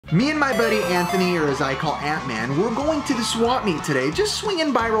Me and my buddy Anthony, or as I call Ant-Man, we're going to the swap meet today. Just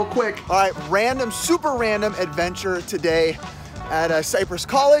swinging by real quick. All right, random, super random adventure today at Cypress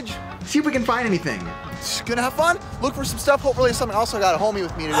College. See if we can find anything. Just gonna have fun, look for some stuff, hopefully something. Also got a homie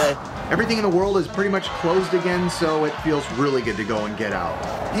with me today. Everything in the world is pretty much closed again, so it feels really good to go and get out.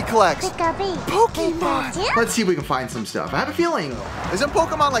 He collects Pokemon. Let's see if we can find some stuff. I have a feeling. Isn't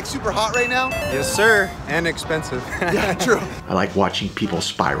Pokemon like super hot right now? Yes, sir, and expensive. Yeah, true. I like watching people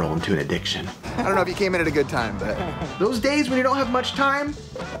spiral into an addiction. I don't know if you came in at a good time, but. Those days when you don't have much time,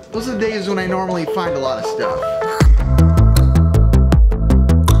 those are the days when I normally find a lot of stuff.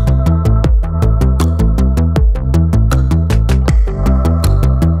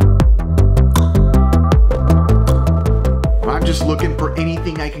 Just looking for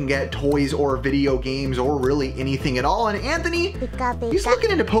anything I can get, toys or video games or really anything at all. And Anthony, he's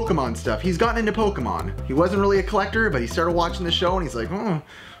looking into Pokemon stuff. He's gotten into Pokemon. He wasn't really a collector, but he started watching the show and he's like, oh,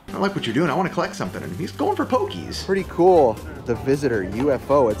 I like what you're doing. I want to collect something. And he's going for Pokies. Pretty cool. The Visitor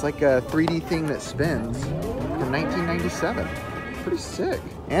UFO. It's like a 3D thing that spins from 1997. Pretty sick.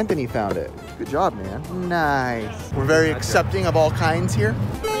 Anthony found it. Good job, man. Nice. We're very accepting of all kinds here.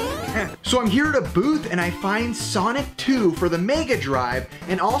 So I'm here at a booth and I find Sonic 2 for the Mega Drive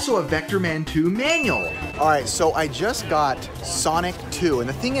and also a Vector Man 2 manual. All right, so I just got Sonic 2, and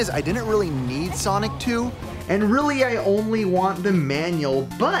the thing is I didn't really need Sonic 2. And really I only want the manual,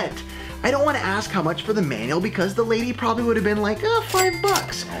 but I don't want to ask how much for the manual because the lady probably would have been like,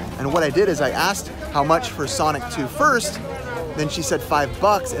 $5. And what I did is I asked how much for Sonic 2 first, then she said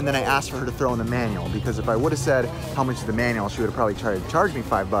 $5, and then I asked for her to throw in the manual, because if I would have said how much is the manual, she would have probably tried to charge me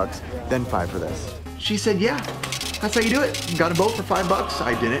 $5, then $5 for this. She said, yeah, that's how you do it. Got them both for $5.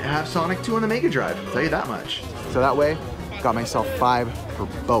 I didn't have Sonic 2 on the Mega Drive, I'll tell you that much. So that way, got myself $5 for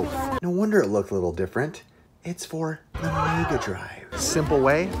both. No wonder it looked a little different. It's for the Mega Drive. Simple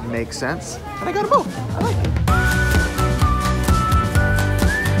way, makes sense, and I got them both. I like it.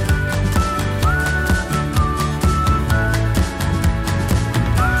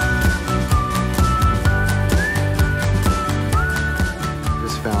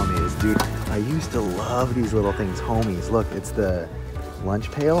 Dude, I used to love these little things, homies. Look, it's the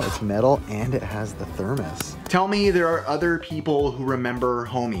lunch pail, it's metal, and it has the thermos. Tell me there are other people who remember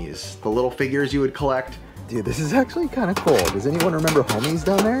homies, the little figures you would collect. Dude, this is actually kind of cool. Does anyone remember homies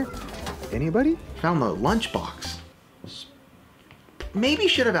down there? Anybody? Found the lunchbox. Maybe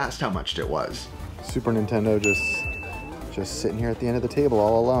should have asked how much it was. Super Nintendo just sitting here at the end of the table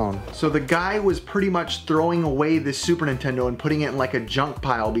all alone. So the guy was pretty much throwing away this Super Nintendo and putting it in like a junk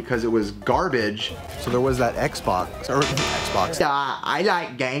pile because it was garbage. So there was that Xbox. I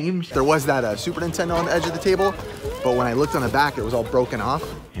like games. There was that Super Nintendo on the edge of the table, but when I looked on the back, it was all broken off.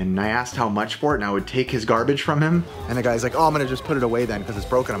 And I asked how much for it, and I would take his garbage from him. And the guy's like, oh, I'm gonna just put it away then because it's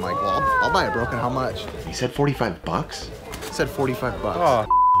broken. I'm like, well, I'll buy it broken. How much? He said $45. He said $45. Oh.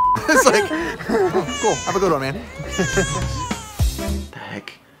 It's like, oh, cool. Have a good one, man. The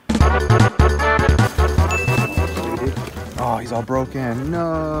heck? Oh, he's all broken.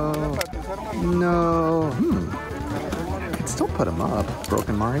 No. No. I can still put him up.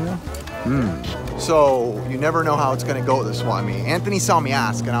 Broken Mario. So you never know how it's gonna go with this swap meet. Anthony saw me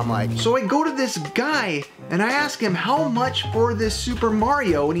ask, and I'm like. So I go to this guy and I ask him how much for this Super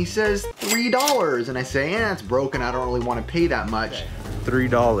Mario, and he says $3. And I say, yeah, it's broken. I don't really want to pay that much. $3.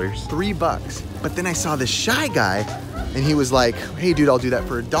 $3. But then I saw this shy guy, and he was like, hey dude, I'll do that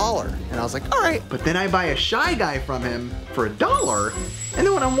for $1. And I was like, all right. But then I buy a shy guy from him for $1, and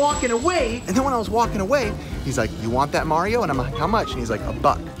then when I'm walking away, and then when I was walking away, he's like, you want that Mario? And I'm like, how much? And he's like,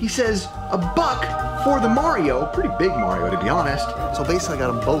 $1. He says, $1 for the Mario, pretty big Mario to be honest. So basically I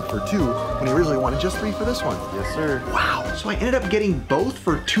got them both for $2 when he originally wanted just $3 for this one. Yes, sir. Wow, so I ended up getting both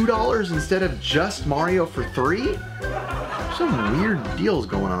for $2 instead of just Mario for $3? Some weird deals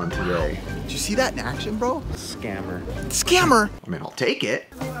going on today. Did you see that in action, bro? Scammer. Scammer? I mean, I'll take it.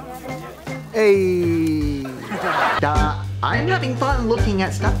 Hey. I'm having fun looking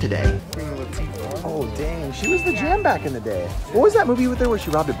at stuff today. Oh, dang. She was the jam back in the day. What was that movie with her where she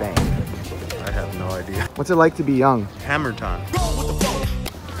robbed a bank? I have no idea. What's it like to be young? Hammer time.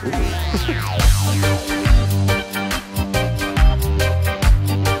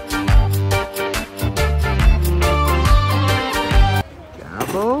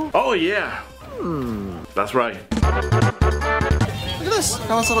 Gabo? Oh yeah. That's right. Look at this.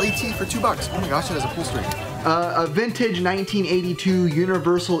 Found this little ET for $2. Oh my gosh, it has a pull string. A vintage 1982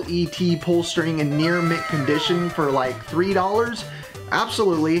 Universal ET pull string in near mint condition for like $3.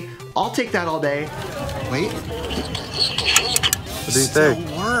 Absolutely. I'll take that all day. Wait. What did he say?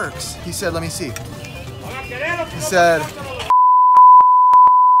 It works. He said, let me see. He said,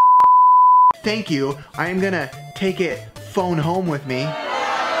 Thank you. I am gonna take it phone home with me.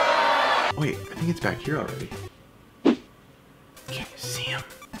 Wait, I think it's back here already. Can you see him?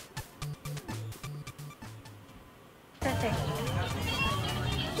 Perfect.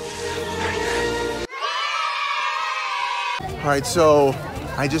 All right, so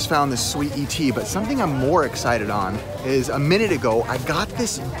I just found this sweet ET, but something I'm more excited on is a minute ago, I got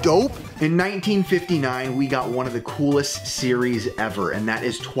this dope. In 1959, we got one of the coolest series ever, and that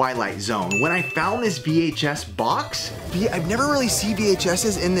is Twilight Zone. When I found this VHS box, I've never really seen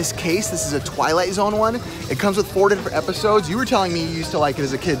VHSs in this case. This is a Twilight Zone one. It comes with 4 different episodes. You were telling me you used to like it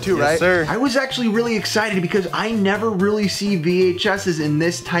as a kid too, right? Yes, sir. I was actually really excited because I never really see VHSs in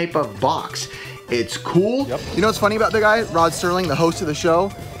this type of box. It's cool. Yep. You know what's funny about the guy, Rod Serling, the host of the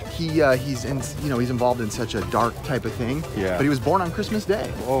show? He's involved in such a dark type of thing. Yeah. But he was born on Christmas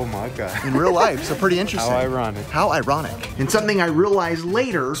Day Oh my God. in real life, so pretty interesting. How ironic. How ironic. And something I realized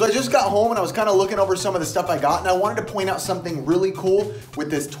later. So I just got home and I was kind of looking over some of the stuff I got, and I wanted to point out something really cool with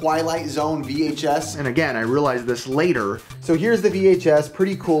this Twilight Zone VHS. And again, I realized this later. So here's the VHS,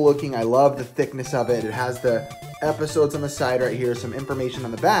 pretty cool looking. I love the thickness of it. It has the episodes on the side right here, some information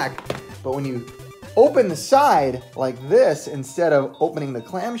on the back. But when you open the side like this instead of opening the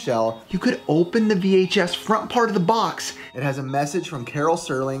clamshell, You could open the VHS front part of the box. it has a message from Carol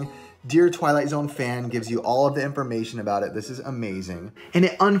Serling. Dear Twilight Zone fan, gives you all of the information about it. This is amazing. And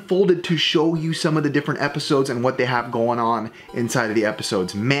it unfolded to show you some of the different episodes and what they have going on inside of the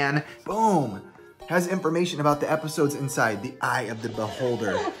episodes. Man, Boom. Has information about the episodes inside. The eye of the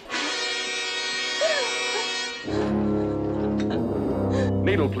beholder.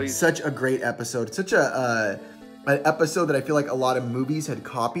 Needle, please. Such a great episode. Such an episode that I feel like a lot of movies had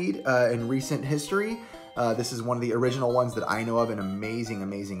copied in recent history. This is one of the original ones that I know of. An amazing,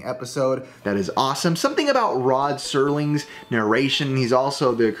 amazing episode. that is awesome. Something about Rod Serling's narration. He's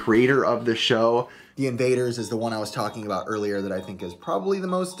also the creator of the show. The Invaders is the one I was talking about earlier that I think is probably the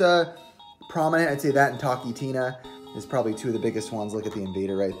most prominent. I'd say that and Talkie Tina is probably 2 of the biggest ones. Look at the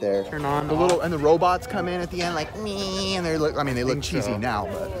Invader right there. Turn on. The little, and the robots come in at the end like, me, and they look, I mean, they look Think cheesy so. now,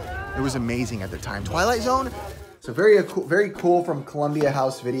 but it was amazing at the time. Twilight Zone, so very cool from Columbia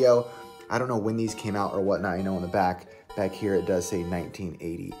House Video. I don't know when these came out or whatnot. I know on the back here it does say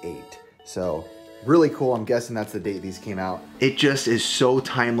 1988. So really cool. I'm guessing that's the date these came out. It just is so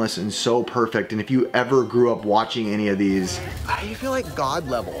timeless and so perfect. And if you ever grew up watching any of these, I feel like God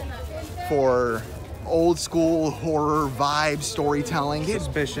level for old school horror vibe storytelling.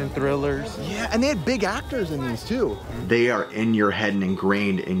 Suspicion thrillers. Yeah, and they had big actors in these too. they are in your head and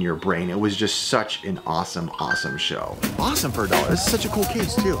ingrained in your brain. It was just such an awesome, awesome show. Awesome for $1. This is such a cool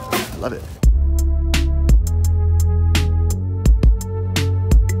case too. I love it.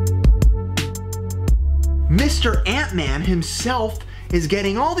 Mr. Ant-Man himself is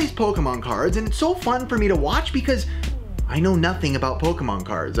getting all these Pokemon cards, and it's so fun for me to watch because I know nothing about Pokemon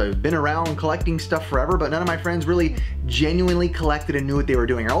cards. I've been around collecting stuff forever, but none of my friends really genuinely collected and knew what they were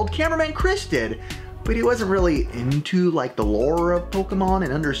doing. Our old cameraman Chris did, but he wasn't really into like the lore of Pokemon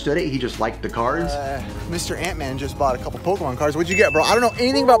and understood it. He just liked the cards. Mr. Ant-Man just bought a couple Pokemon cards. What'd you get, bro? I don't know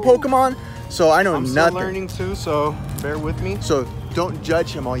anything about Pokemon, so I know I'm nothing. still learning too, so bear with me. So don't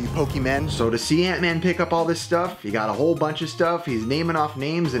judge him, all you Pokemon. So to see Ant-Man pick up all this stuff, he got a whole bunch of stuff. He's naming off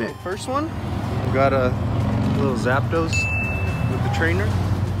names in it. First one, we got a little Zapdos with the trainer.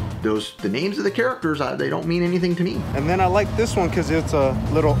 The names of the characters, they don't mean anything to me. And then I like this one because it's a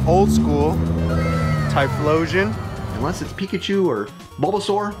little old school Typhlosion. Unless it's Pikachu or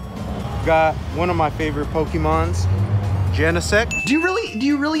Bulbasaur. Got one of my favorite Pokemons, Genesect. Do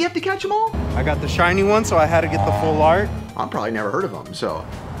you really have to catch them all? I got the shiny one, so I had to get the full art. I've probably never heard of them, so.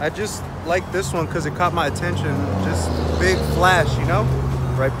 I just like this one because it caught my attention. Just big flash, you know?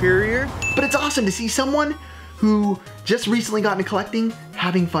 Rhyperior. But it's awesome to see someone who just recently got into collecting,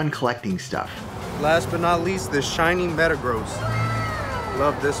 having fun collecting stuff. Last but not least, this shiny Metagross.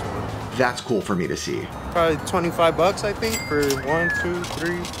 Love this one. That's cool for me to see. Probably 25 bucks, I think, for 1, 2,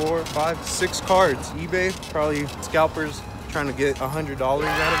 3, 4, 5, 6 cards. eBay, probably scalpers trying to get $100 out of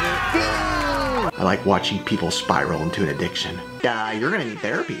it. I like watching people spiral into an addiction. You're gonna need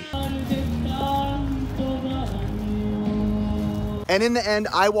therapy. And in the end,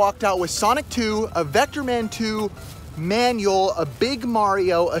 I walked out with Sonic 2, a Vector Man 2, Manual, a Big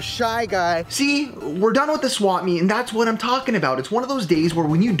Mario, a Shy Guy. See, we're done with the swap meet, and that's what I'm talking about. It's one of those days where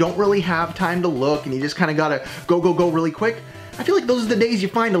when you don't really have time to look and you just kind of gotta go really quick, I feel like those are the days you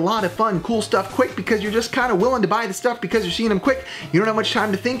find a lot of fun, cool stuff quick because you're just kind of willing to buy the stuff because you're seeing them quick. You don't have much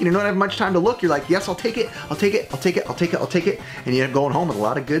time to think and you don't have much time to look. You're like, yes, I'll take it, I'll take it, I'll take it, I'll take it, I'll take it. And you end up going home with a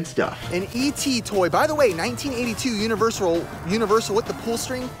lot of good stuff. An ET toy, by the way, 1982 Universal with the pull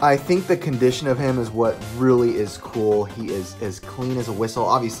string. I think the condition of him is what really is cool. He is as clean as a whistle,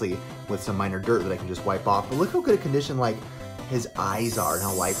 obviously with some minor dirt that I can just wipe off. But look how good a condition like his eyes are and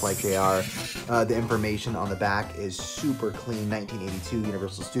how lifelike they are. The information on the back is super clean, 1982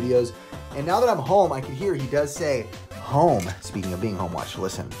 Universal Studios. And now that I'm home, I can hear he does say home. Speaking of being home, watch,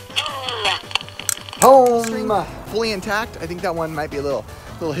 listen. Home! String fully intact. I think that one might be a little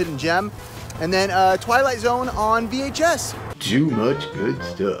hidden gem. And then Twilight Zone on VHS. Too much good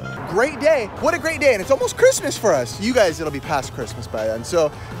stuff. Great day. What a great day. And it's almost Christmas for us. You guys, it'll be past Christmas by then.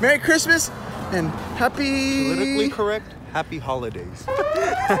 So Merry Christmas and happy... Politically correct, happy holidays.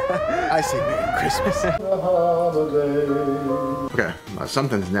 I say Merry Christmas. Okay,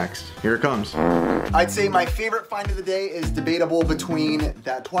 something's next. Here it comes. I'd say my favorite find of the day is debatable between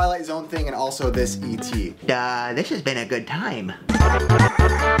that Twilight Zone thing and also this ET. This has been a good time.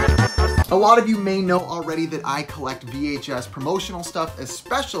 A lot of you may know already that I collect VHS promotional stuff,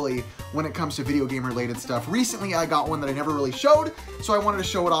 especially when it comes to video game related stuff. Recently I got one that I never really showed, so I wanted to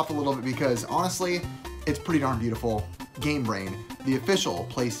show it off a little bit because honestly, it's pretty darn beautiful. Game Brain, the official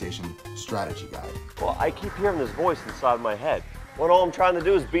PlayStation strategy guide. Well, I keep hearing this voice inside my head. When all I'm trying to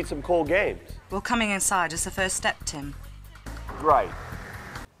do is beat some cool games. Well, coming inside is the first step, Tim. Right.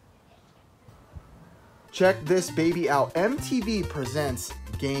 Check this baby out. MTV presents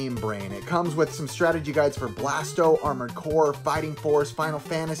Game Brain. It comes with some strategy guides for Blasto, Armored Core, Fighting Force, Final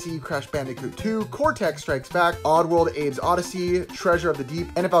Fantasy, Crash Bandicoot 2, Cortex Strikes Back, Oddworld, Abe's Odyssey, Treasure of the Deep,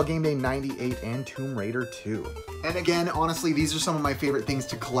 NFL Game Day 98, and Tomb Raider 2. And again, honestly, these are some of my favorite things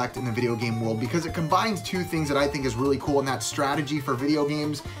to collect in the video game world because it combines two things that I think is really cool, and that's strategy for video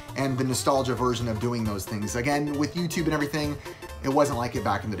games and the nostalgia version of doing those things. Again, with YouTube and everything, it wasn't like it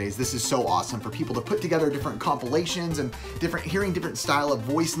back in the days. This is so awesome for people to put together different compilations and hearing different style of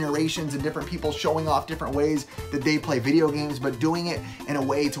voice narrations and different people showing off different ways that they play video games, but doing it in a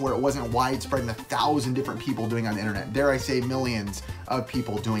way to where it wasn't widespread and 1,000 different people doing on the internet. Dare I say millions of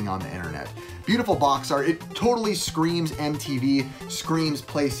people doing on the internet. Beautiful box art. It totally screams MTV, screams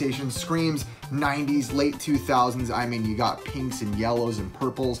PlayStation, screams 90s, late 2000s. I mean, you got pinks and yellows and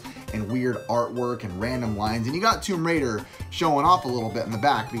purples and weird artwork and random lines. And you got Tomb Raider showing off a little bit in the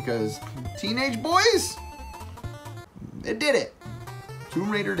back because teenage boys, it did it.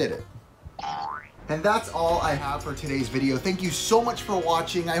 Tomb Raider did it. And that's all I have for today's video. Thank you so much for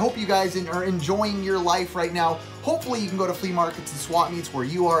watching. I hope you guys are enjoying your life right now. Hopefully you can go to flea markets and swap meets where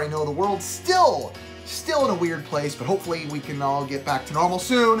you are. I know the world's still in a weird place, but hopefully we can all get back to normal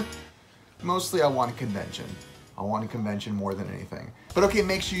soon. Mostly I want a convention. I want a convention more than anything. But okay,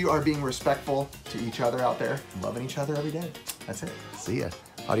 make sure you are being respectful to each other out there, loving each other every day. That's it. See ya.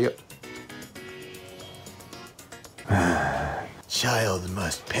 Adios. Child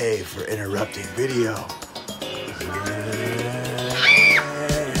must pay for interrupting video.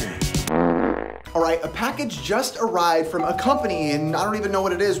 All right, a package just arrived from a company, and I don't even know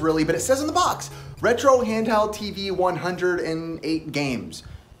what it is really, but it says in the box, Retro Handheld TV 108 games.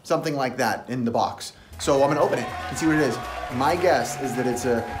 Something like that in the box. So I'm gonna open it and see what it is. My guess is that it's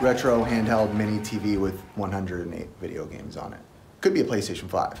a retro handheld mini TV with 108 video games on it. Could be a PlayStation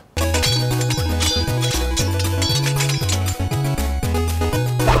 5.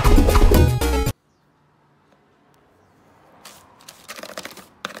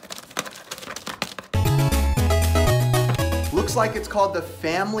 Looks like it's called the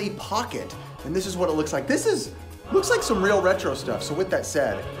Family Pocket, and this is what it looks like. Looks like some real retro stuff. So with that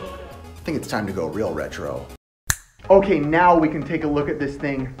said, I think it's time to go real retro. Okay, now we can take a look at this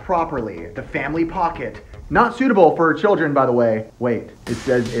thing properly. The Family Pocket. Not suitable for children, by the way. Wait, it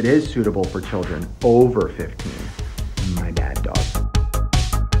says it is suitable for children over 15. My bad, dog.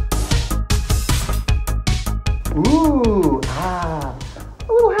 Ooh, a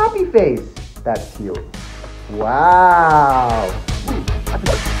little happy face. That's cute. Wow.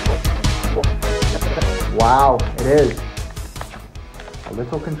 Wow, it is. A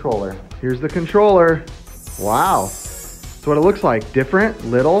little controller. Here's the controller. Wow. That's what it looks like. Different,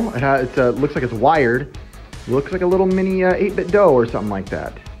 little. It looks like it's wired. Looks like a little mini 8-bit dough or something like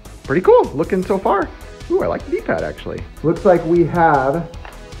that. Pretty cool looking so far. Ooh, I like the D-pad actually. Looks like we have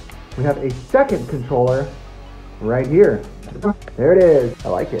a second controller right here. There it is. I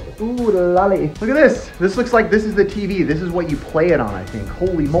like it. Ooh, lolly. Look at this. This looks like this is the TV. This is what you play it on, I think.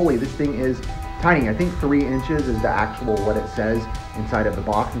 Holy moly, this thing is tiny. I think 3 inches is the actual what it says inside of the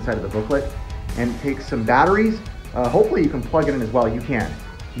box, inside of the booklet. And it takes some batteries, Hopefully you can plug it in as well. You can.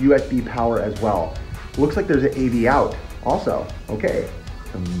 USB power as well. Looks like there's an AV out also. Okay,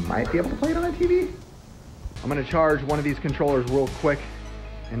 so might be able to play it on a TV. I'm gonna charge one of these controllers real quick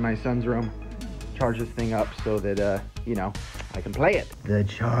in my son's room. Charge this thing up so that, you know, I can play it. The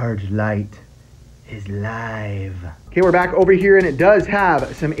charge light is live. Okay, we're back over here and it does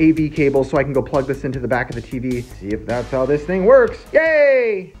have some AV cables so I can go plug this into the back of the TV. See if that's how this thing works.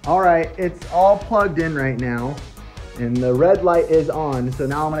 Yay! All right, it's all plugged in right now and the red light is on. So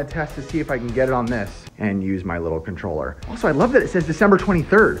now I'm gonna test to see if I can get it on this and use my little controller. Also, I love that it says December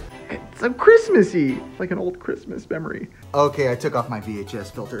 23rd. It's so Christmassy, like an old Christmas memory. Okay, I took off my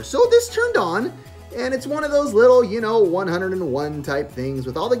VHS filter. So this turned on and it's one of those little, you know, 101 type things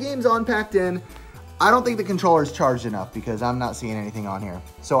with all the games on packed in. I don't think the controller's charged enough because I'm not seeing anything on here.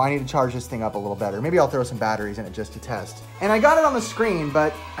 So I need to charge this thing up a little better. Maybe I'll throw some batteries in it just to test. And I got it on the screen,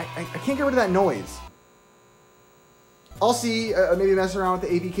 but I can't get rid of that noise. I'll see, maybe mess around with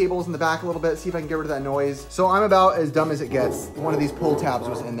the AV cables in the back a little bit, see if I can get rid of that noise. So I'm about as dumb as it gets. One of these pull tabs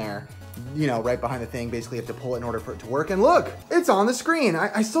was in there, you know, right behind the thing. Basically you have to pull it in order for it to work. And look, it's on the screen.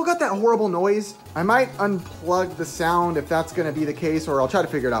 I still got that horrible noise. I might unplug the sound if that's gonna be the case, or I'll try to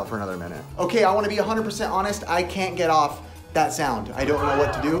figure it out for another minute. Okay, I wanna be 100% honest. I can't get off that sound. I don't know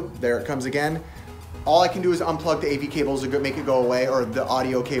what to do. There it comes again. All I can do is unplug the AV cables to make it go away, or the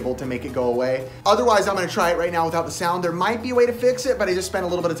audio cable to make it go away. Otherwise, I'm gonna try it right now without the sound. There might be a way to fix it, but I just spent a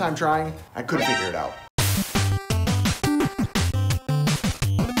little bit of time trying. I couldn't figure it out.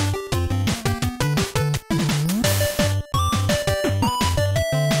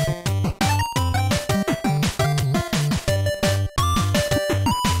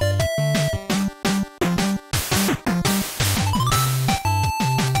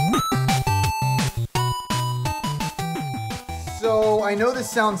 So I know this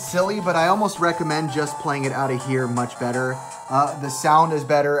sounds silly, but I almost recommend just playing it out of here much better. The sound is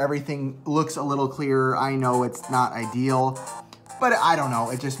better, everything looks a little clearer. I know it's not ideal, but I don't know,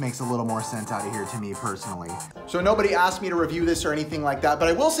 it just makes a little more sense out of here to me personally. So nobody asked me to review this or anything like that, but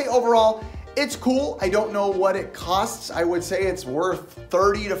I will say overall, it's cool. I don't know what it costs. I would say it's worth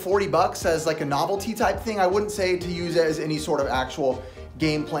 30 to 40 bucks as like a novelty type thing. I wouldn't say to use it as any sort of actual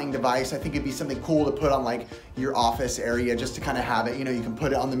game playing device. I think it'd be something cool to put on like your office area just to kind of have it. You know, you can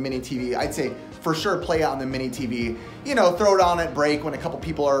put it on the mini TV. I'd say for sure play it on the mini TV. You know, throw it on at break when a couple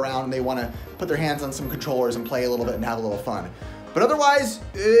people are around and they want to put their hands on some controllers and play a little bit and have a little fun. But otherwise,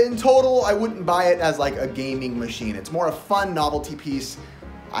 in total, I wouldn't buy it as like a gaming machine. It's more a fun novelty piece.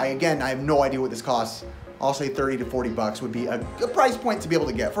 Again, I have no idea what this costs. I'll say 30 to 40 bucks would be a good price point to be able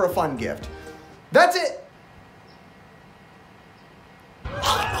to get for a fun gift. That's it.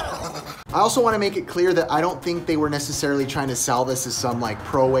 I also want to make it clear that I don't think they were necessarily trying to sell this as some like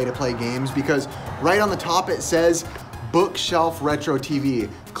pro way to play games, because right on the top it says bookshelf retro TV,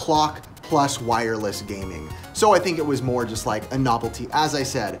 clock plus wireless gaming. So I think it was more just like a novelty, as I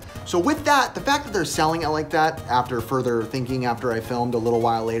said. So with that, the fact that they're selling it like that after further thinking, after I filmed a little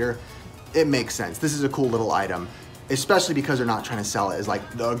while later, it makes sense. This is a cool little item, especially because they're not trying to sell it as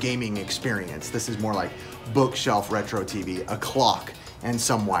like the gaming experience. This is more like bookshelf retro TV, a clock, and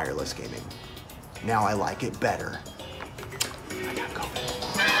some wireless gaming. Now I like it better. I gotta go.